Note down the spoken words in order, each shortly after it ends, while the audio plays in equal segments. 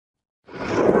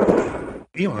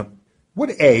Elon, what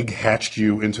egg hatched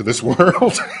you into this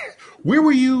world? Where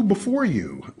were you before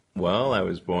you? Well, I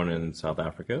was born in South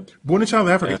Africa. Born in South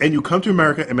Africa, and you come to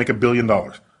America and make $1 billion.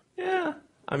 Yeah,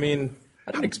 I mean,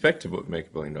 I didn't expect to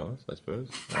make $1 billion, I suppose.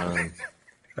 I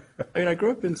mean, I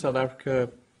grew up in South Africa,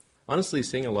 honestly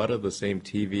seeing a lot of the same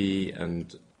TV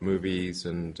and movies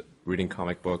and reading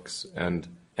comic books, and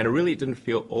it really didn't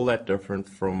feel all that different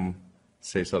from,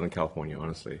 say, Southern California,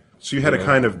 honestly. So you had a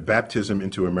kind of baptism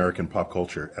into American pop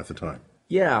culture at the time.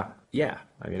 Yeah.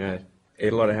 I mean, I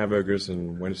ate a lot of hamburgers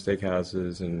and went to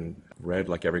steakhouses and read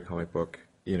like every comic book,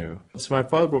 you know. So my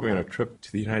father brought me on a trip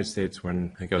to the United States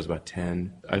when I think I was about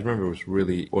 10. I remember it was a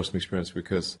really awesome experience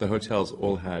because the hotels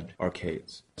all had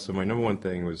arcades. So my number one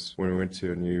thing was when we went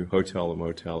to a new hotel or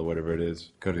motel or whatever it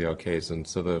is, go to the arcades. And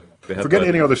so they had forget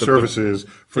any other services.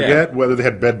 Forget whether they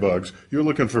had bed bugs. You're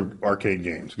looking for arcade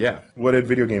games. Yeah. What did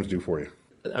video games do for you?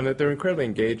 I mean, they're incredibly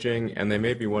engaging, and they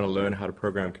made me want to learn how to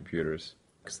program computers.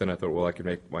 Because then I thought, well, I could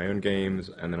make my own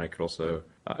games, and then I could also...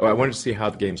 I wanted to see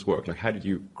how the games work. Like, how did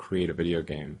you create a video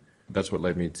game? That's what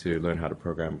led me to learn how to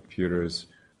program computers.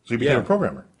 So you became a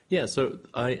programmer? Yeah, so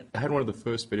I had one of the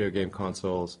first video game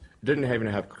consoles. It didn't even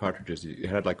have cartridges. It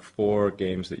had like 4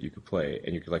 games that you could play,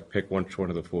 and you could like pick which one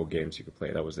of the 4 games you could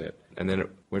play. That was it. And then it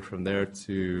went from there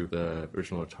to the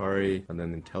original Atari, and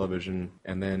then the television.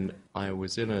 And then I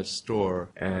was in a store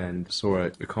and saw a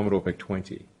Commodore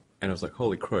VIC-20. And I was like,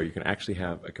 holy crow, you can actually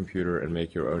have a computer and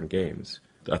make your own games.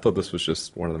 I thought this was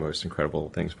just one of the most incredible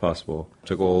things possible.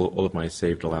 Took all of my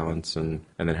saved allowance and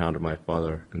then hounded my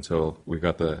father until we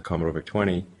got the Commodore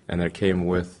VIC-20. And then it came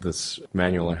with this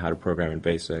manual on how to program in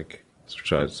BASIC,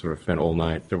 which I sort of spent all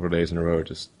night, several days in a row,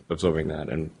 just absorbing that.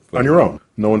 And on your own?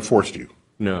 No one forced you?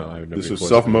 No, I This is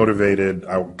self-motivated.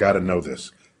 I got to know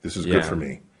this. This is good for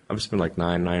me. I've just been like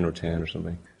 9 or 10 or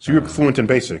something. So you were fluent in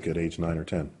BASIC at age 9 or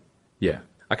 10? Yeah.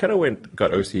 I kind of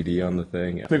got OCD on the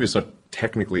thing. Maybe it's not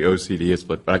technically OCD,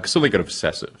 but I certainly got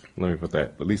obsessive. Let me put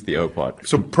that, at least the O part.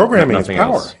 So programming is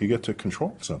power. Else. You get to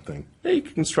control something. Yeah, you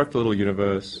can construct a little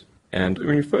universe. And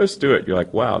when you first do it, you're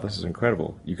like, wow, this is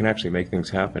incredible. You can actually make things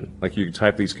happen. Like you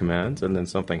type these commands and then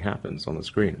something happens on the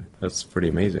screen. That's pretty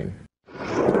amazing.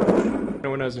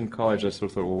 When I was in college, I sort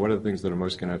of thought, well, what are the things that are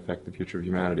most going to affect the future of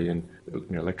humanity? And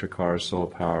electric cars, solar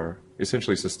power,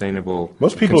 essentially sustainable.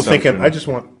 Most people are thinking, I just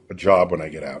want a job when I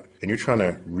get out. And you're trying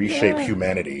to reshape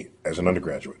humanity as an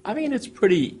undergraduate. I mean,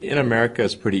 in America,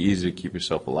 it's pretty easy to keep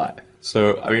yourself alive.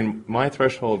 So, I mean, my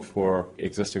threshold for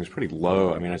existing was pretty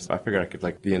low. I mean, I figured I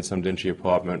could be in some dingy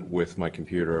apartment with my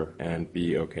computer and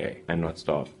be okay and not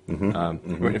starve.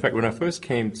 In fact, when I first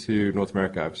came to North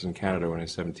America, I was in Canada when I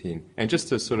was 17. And just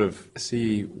to sort of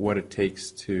see what it takes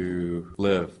to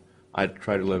live, I'd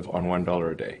try to live on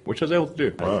 $1 a day, which I was able to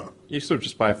do. Wow. You sort of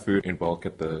just buy food in bulk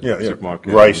at the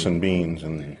supermarket. Rice and beans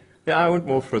and... Yeah, I went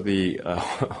more for the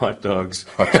hot dogs.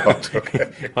 Hot dogs,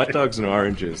 okay. Hot dogs and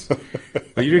oranges.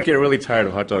 But you do get really tired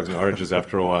of hot dogs and oranges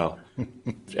after a while.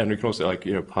 And we can also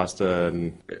pasta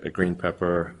and a green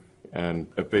pepper and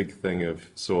a big thing of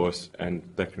sauce, and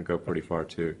that can go pretty far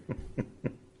too.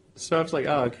 So I was like,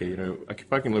 okay,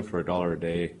 if I can live for $1 a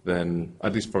day, then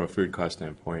at least from a food cost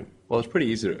standpoint, well, it's pretty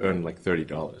easy to earn like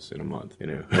 $30 in a month,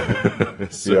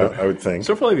 So, yeah, I would think.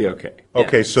 So it'll probably be okay.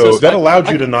 Okay, Yeah. so that allowed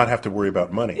you to not have to worry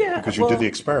about money because you did the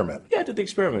experiment. Yeah, I did the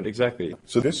experiment, exactly.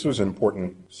 So this was an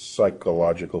important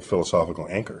psychological, philosophical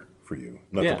anchor for you.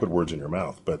 Not to put words in your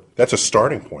mouth, but that's a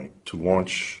starting point to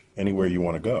launch anywhere you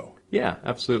want to go. Yeah,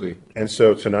 absolutely. And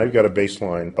so now you've got a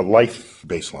baseline, a life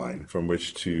baseline from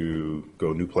which to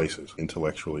go new places,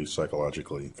 intellectually,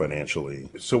 psychologically, financially.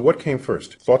 So what came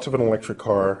first? Thoughts of an electric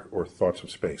car or thoughts of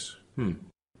space?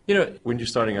 When you're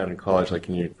starting out in college, like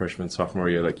in your freshman, sophomore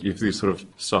year, you have these sort of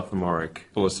sophomoric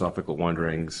philosophical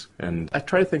wonderings. And I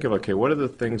try to think of, what are the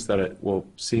things that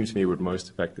seem to me would most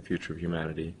affect the future of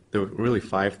humanity? There were really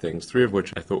 5 things, 3 of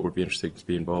which I thought would be interesting to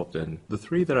be involved in. The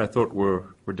 3 that I thought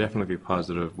were definitely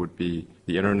positive would be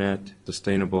the internet,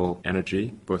 sustainable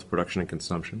energy, both production and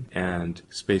consumption, and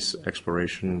space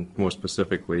exploration, more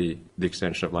specifically, the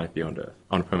extension of life beyond Earth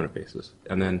on a permanent basis.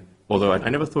 And then although I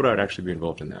never thought I'd actually be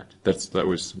involved in that. That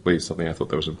was really something I thought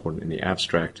that was important in the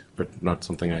abstract, but not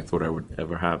something I thought I would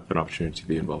ever have an opportunity to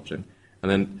be involved in.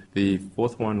 And then the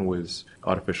 4th one was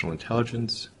artificial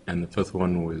intelligence, and the 5th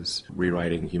one was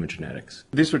rewriting human genetics.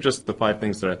 These were just the 5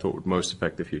 things that I thought would most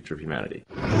affect the future of humanity.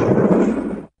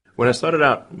 When I started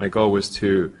out, my goal was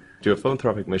to do a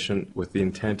philanthropic mission with the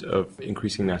intent of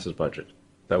increasing NASA's budget.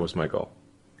 That was my goal.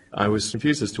 I was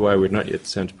confused as to why we'd not yet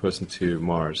sent a person to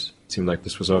Mars. It seemed like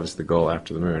this was obviously the goal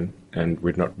after the moon, and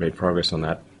we'd not made progress on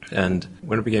that. And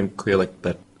when it became clear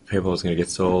that paper was going to get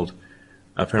sold,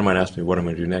 a friend of mine asked me what I'm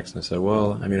going to do next, and I said,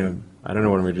 well, I mean, I don't know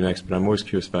what I'm going to do next, but I'm always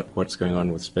curious about what's going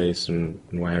on with space and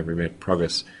why have we made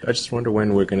progress. I just wonder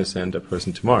when we're going to send a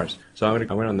person to Mars. So I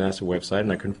went on the NASA website,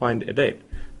 and I couldn't find a date.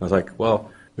 I was like,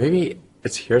 well, maybe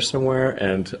it's here somewhere,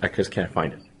 and I just can't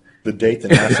find it. The date that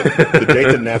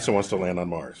NASA wants to land on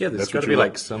Mars. Yeah, there's got to be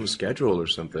like some schedule or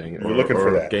something. You're looking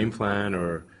for that. Game plan,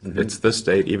 or it's this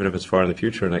date, even if it's far in the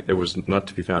future, and it was not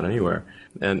to be found anywhere.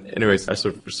 And anyways, I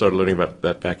sort of started learning about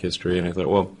that back history, and I thought,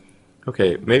 well,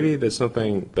 okay, maybe there's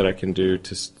something that I can do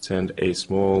to send a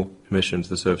small mission to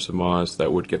the surface of Mars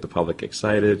that would get the public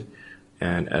excited,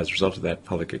 and as a result of that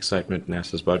public excitement,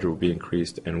 NASA's budget would be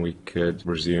increased, and we could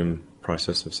resume the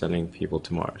process of sending people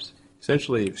to Mars.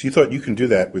 Essentially, So you thought you can do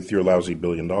that with your lousy $1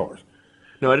 billion? no,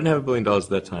 I didn't have $1 billion at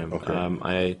that time. Okay.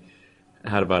 I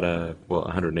had about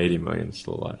 180 million,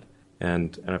 still a lot.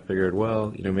 And I figured,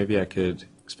 well, maybe I could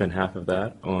spend half of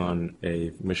that on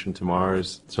a mission to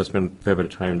Mars. So I spent a fair bit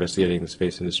of time investigating the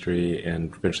space industry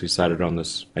and eventually decided on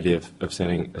this idea of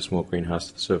sending a small greenhouse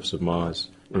to the surface of Mars.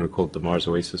 And we called it the Mars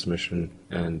Oasis mission.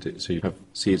 And so you have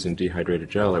seeds in dehydrated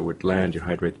gel. It would land, you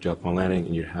hydrate the gel upon landing,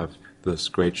 and you'd have this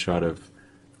great shot of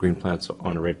green plants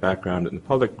on a red background, and the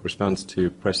public responds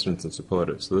to precedents and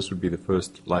superlatives. So this would be the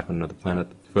first life on another planet,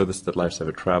 the furthest that life's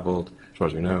ever traveled, as far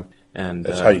as we know. And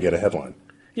That's how you get a headline.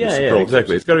 yeah,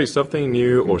 exactly. It's got to be something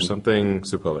new or something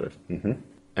superlative. And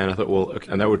I thought, well,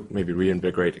 okay, and that would maybe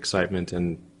reinvigorate excitement,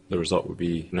 and the result would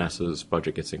be NASA's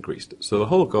budget gets increased. So the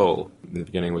whole goal in the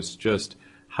beginning was just,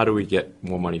 how do we get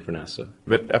more money for NASA?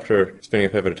 But after spending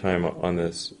a fair bit of time on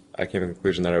this, I came to the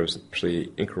conclusion that I was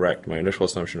actually incorrect. My initial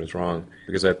assumption was wrong,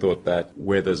 because I thought that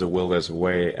where there's a will, there's a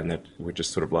way, and that we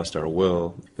just sort of lost our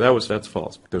will. That's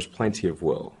false. There's plenty of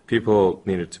will. People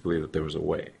needed to believe that there was a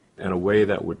way, and a way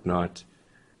that would not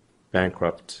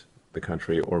bankrupt the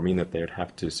country or mean that they'd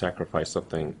have to sacrifice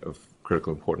something of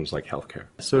critical importance like healthcare.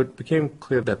 So it became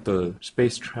clear that the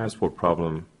space transport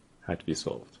problem had to be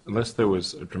solved. Unless there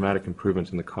was a dramatic improvement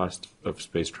in the cost of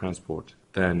space transport,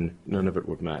 then none of it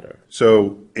would matter.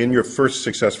 So in your first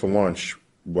successful launch,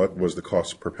 what was the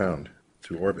cost per pound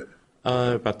to orbit?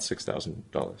 About $6,000.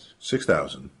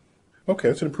 $6,000. Okay,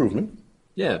 that's an improvement.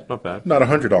 Yeah, not bad. Not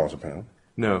 $100 a pound.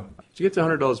 No. To get to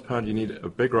 $100 a pound, you need a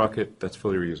big rocket that's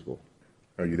fully reusable.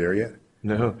 Are you there yet?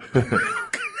 No.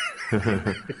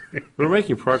 We're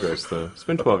making progress, though. It's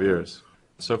been 12 years.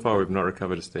 So far, we've not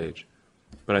recovered a stage.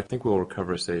 But I think we'll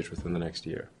recover a stage within the next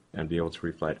year and be able to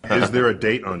reflight. Is there a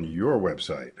date on your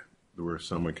website where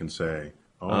someone can say,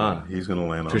 he's going to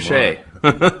land on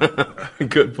Touché.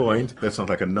 Good point. That sounds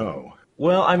like a no.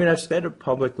 Well, I mean, I've said it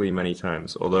publicly many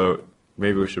times, although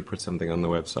maybe we should put something on the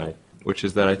website, which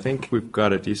is that I think we've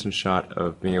got a decent shot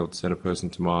of being able to send a person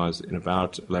to Mars in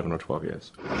about 11 or 12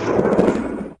 years.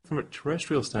 From a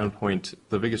terrestrial standpoint,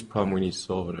 the biggest problem we need to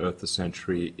solve on Earth this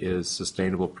century is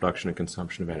sustainable production and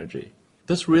consumption of energy.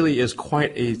 This really is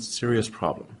quite a serious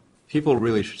problem. People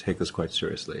really should take this quite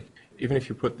seriously. Even if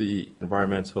you put the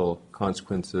environmental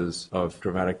consequences of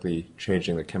dramatically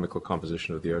changing the chemical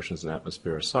composition of the oceans and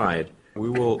atmosphere aside, we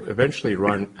will eventually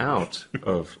run out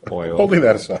of oil. Holding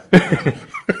that aside.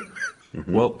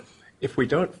 Well, if we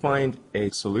don't find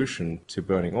a solution to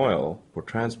burning oil for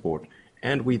transport,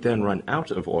 and we then run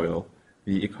out of oil,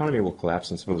 the economy will collapse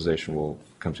and civilization will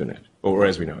come to an end, or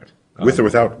as we know it. With or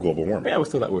without global warming. Yeah,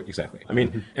 with or without, exactly. I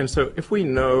mean, and so if we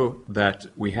know that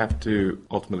we have to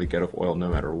ultimately get off oil no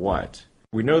matter what,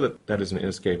 we know that that is an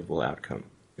inescapable outcome.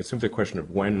 It's simply a question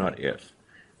of when, not if.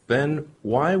 Then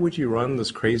why would you run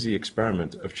this crazy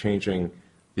experiment of changing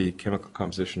the chemical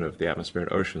composition of the atmosphere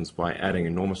and oceans by adding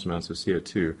enormous amounts of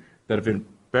CO2 that have been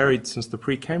buried since the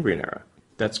Precambrian era?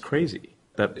 That's crazy.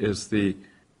 That is the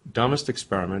dumbest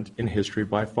experiment in history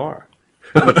by far.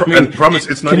 I mean, promise,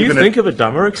 it's not can even you think of a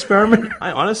dumber experiment?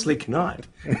 I honestly cannot.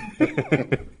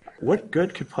 What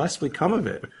good could possibly come of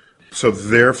it? So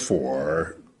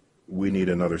therefore, we need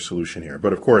another solution here.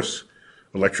 But of course,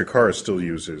 electric cars still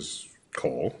uses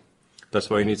coal. That's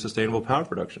why you need sustainable power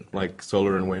production, like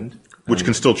solar and wind. Which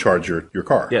can still charge your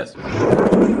car. Yes.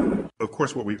 Of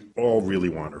course, what we all really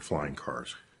want are flying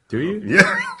cars. Do you?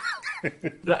 Yeah.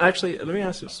 Actually, let me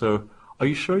ask you. So, are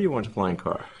you sure you want a flying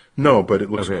car? No, but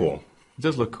it looks Okay. cool. It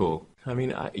does look cool. I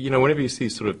mean, whenever you see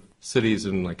sort of cities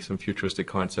in like some futuristic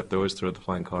concept, they always throw the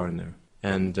flying car in there.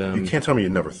 And You can't tell me you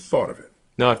never thought of it.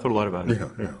 no, I've thought a lot about it.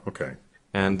 Yeah, okay.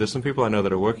 And there's some people I know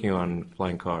that are working on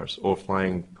flying cars or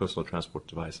flying personal transport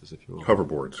devices, if you will.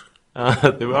 Hoverboards.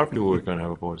 There are people working on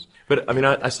hoverboards. But, I mean,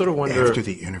 I sort of wonder... After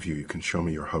the interview, you can show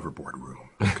me your hoverboard room,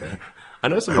 okay? I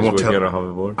know somebody's working on a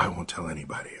hoverbord. I won't tell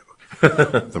anybody.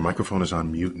 The microphone is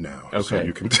on mute now, Okay. so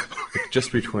you can tell.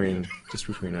 just between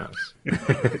us.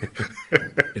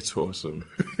 It's awesome.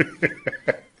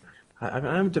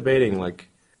 I'm debating, like,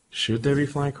 should there be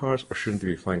flying cars or shouldn't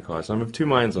there be flying cars? I'm of two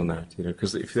minds on that,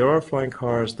 because if there are flying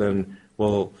cars, then,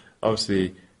 well,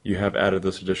 obviously you have added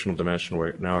this additional dimension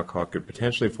where now a car could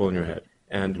potentially fall on your head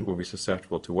and will be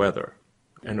susceptible to weather.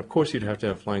 And of course you'd have to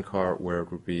have a flying car where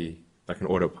it would be like an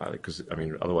autopilot, because, I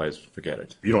mean, otherwise, forget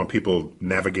it. You don't want people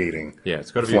navigating. Yeah,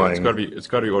 it's got to be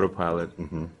autopilot.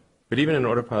 Mm-hmm. But even in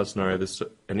an autopilot scenario,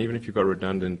 and even if you've got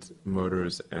redundant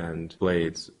motors and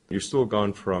blades, you're still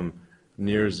gone from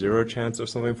near zero chance of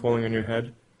something falling on your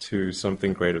head to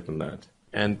something greater than that.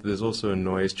 And there's also a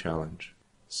noise challenge.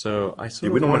 So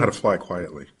we don't know how to fly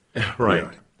quietly. Right.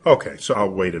 Yeah. Okay, so I'll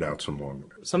wait it out some longer.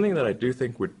 Something that I do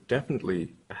think would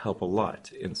definitely help a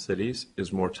lot in cities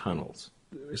is more tunnels.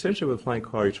 Essentially with a flying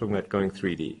car, you're talking about going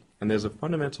 3D. And there's a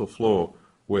fundamental flaw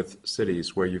with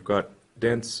cities where you've got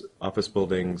dense office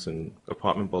buildings and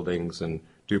apartment buildings and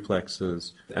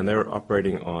duplexes, and they're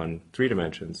operating on 3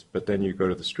 dimensions, but then you go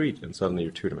to the street and suddenly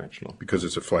you're 2-dimensional. Because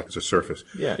it's a surface.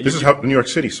 Yeah. This is how New York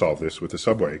City solved this with the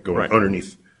subway, going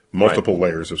underneath multiple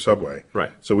layers of subway.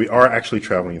 Right. So we are actually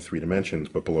traveling in 3 dimensions,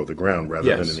 but below the ground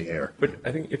rather than in the air. But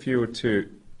I think if you were to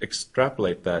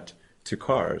extrapolate that to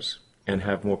cars and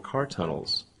have more car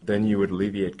tunnels, then you would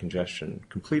alleviate congestion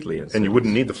completely. And you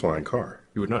wouldn't need the flying car.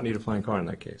 You would not need a flying car in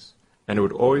that case. And it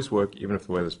would always work even if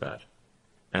the weather's bad.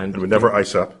 And it would never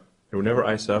ice up. It would never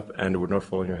ice up, and it would not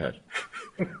fall on your head.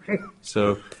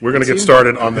 So we're going to get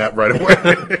started on that right away.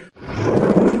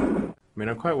 I mean,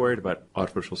 I'm quite worried about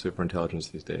artificial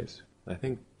superintelligence these days. I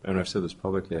think, and I've said this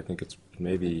publicly, I think it's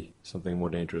maybe something more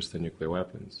dangerous than nuclear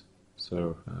weapons.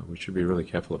 So we should be really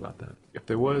careful about that. If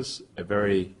there was a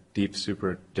very deep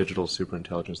digital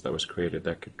superintelligence that was created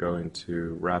that could go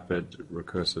into rapid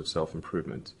recursive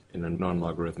self-improvement in a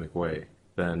non-logarithmic way,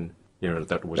 then,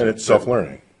 that was... And it's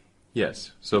self-learning.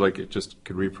 Yes. So, like, it just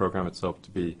could reprogram itself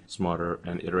to be smarter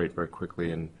and iterate very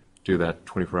quickly and do that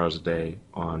 24 hours a day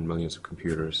on millions of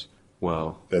computers.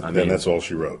 Well, then that's all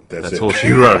she wrote. That's all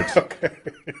she wrote. Okay.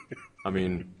 I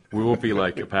mean, we will be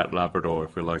like a pet Labrador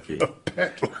if we're lucky. A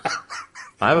pet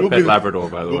I have a pet Labrador,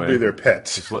 by the way. We'll be their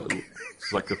pets. It's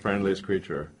like the friendliest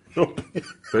creature.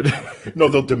 But no,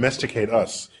 they'll domesticate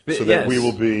us so that we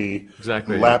will be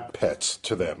lap pets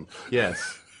to them.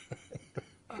 Yes.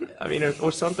 I mean,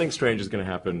 or something strange is going to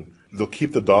happen. They'll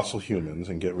keep the docile humans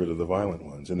and get rid of the violent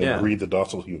ones, and then breed the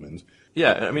docile humans.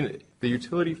 Yeah, I mean, the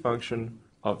utility function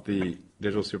of the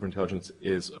digital superintelligence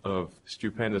is of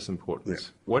stupendous importance. Yeah.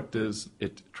 What does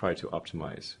it try to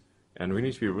optimize? And we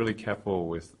need to be really careful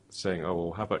with saying, oh,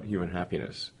 well, how about human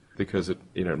happiness? Because it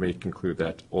may conclude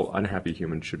that all unhappy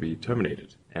humans should be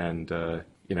terminated. And,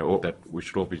 that we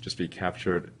should all just be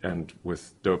captured and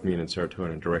with dopamine and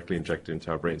serotonin directly injected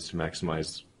into our brains to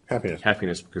maximize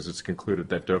happiness, because it's concluded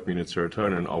that dopamine and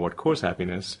serotonin are what cause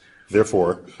happiness.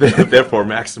 Therefore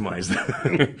maximize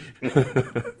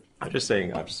that. I'm just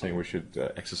saying we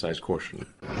should exercise caution.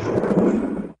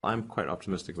 I'm quite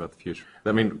optimistic about the future.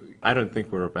 I mean, I don't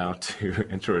think we're about to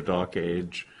enter a dark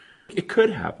age. It could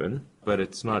happen, but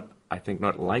it's not, I think,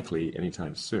 not likely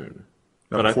anytime soon.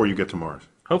 Not before you get to Mars.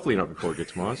 Hopefully not before we get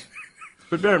to Mars.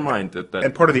 But bear in mind that...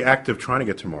 And part of the act of trying to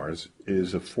get to Mars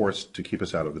is a force to keep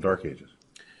us out of the dark ages.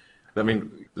 I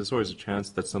mean, there's always a chance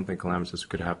that something calamitous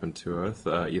could happen to Earth,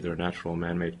 either a natural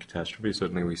man-made catastrophe.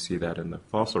 Certainly we see that in the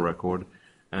fossil record.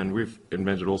 And we've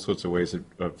invented all sorts of ways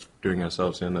of doing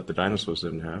ourselves in that the dinosaurs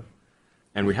didn't have.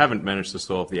 And we haven't managed to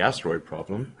solve the asteroid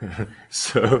problem.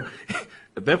 So,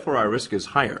 therefore, our risk is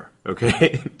higher,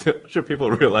 okay? I'm sure people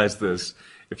realize this.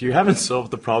 If you haven't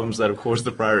solved the problems that have caused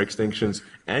the prior extinctions,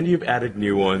 and you've added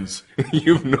new ones,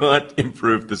 you've not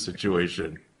improved the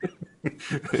situation.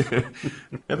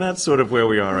 And that's sort of where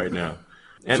we are right now.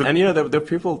 And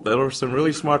there are some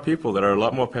really smart people that are a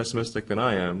lot more pessimistic than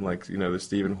I am, like, the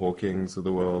Stephen Hawkings of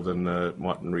the world and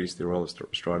Martin Rees, the Royal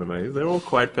Astronomer. They're all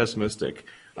quite pessimistic.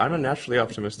 I'm a naturally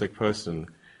optimistic person,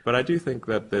 but I do think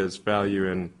that there's value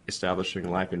in establishing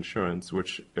life insurance,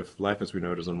 which, if life as we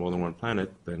know it is on more than one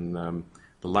planet, then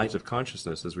the light of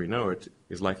consciousness as we know it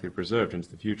is likely preserved into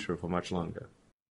the future for much longer.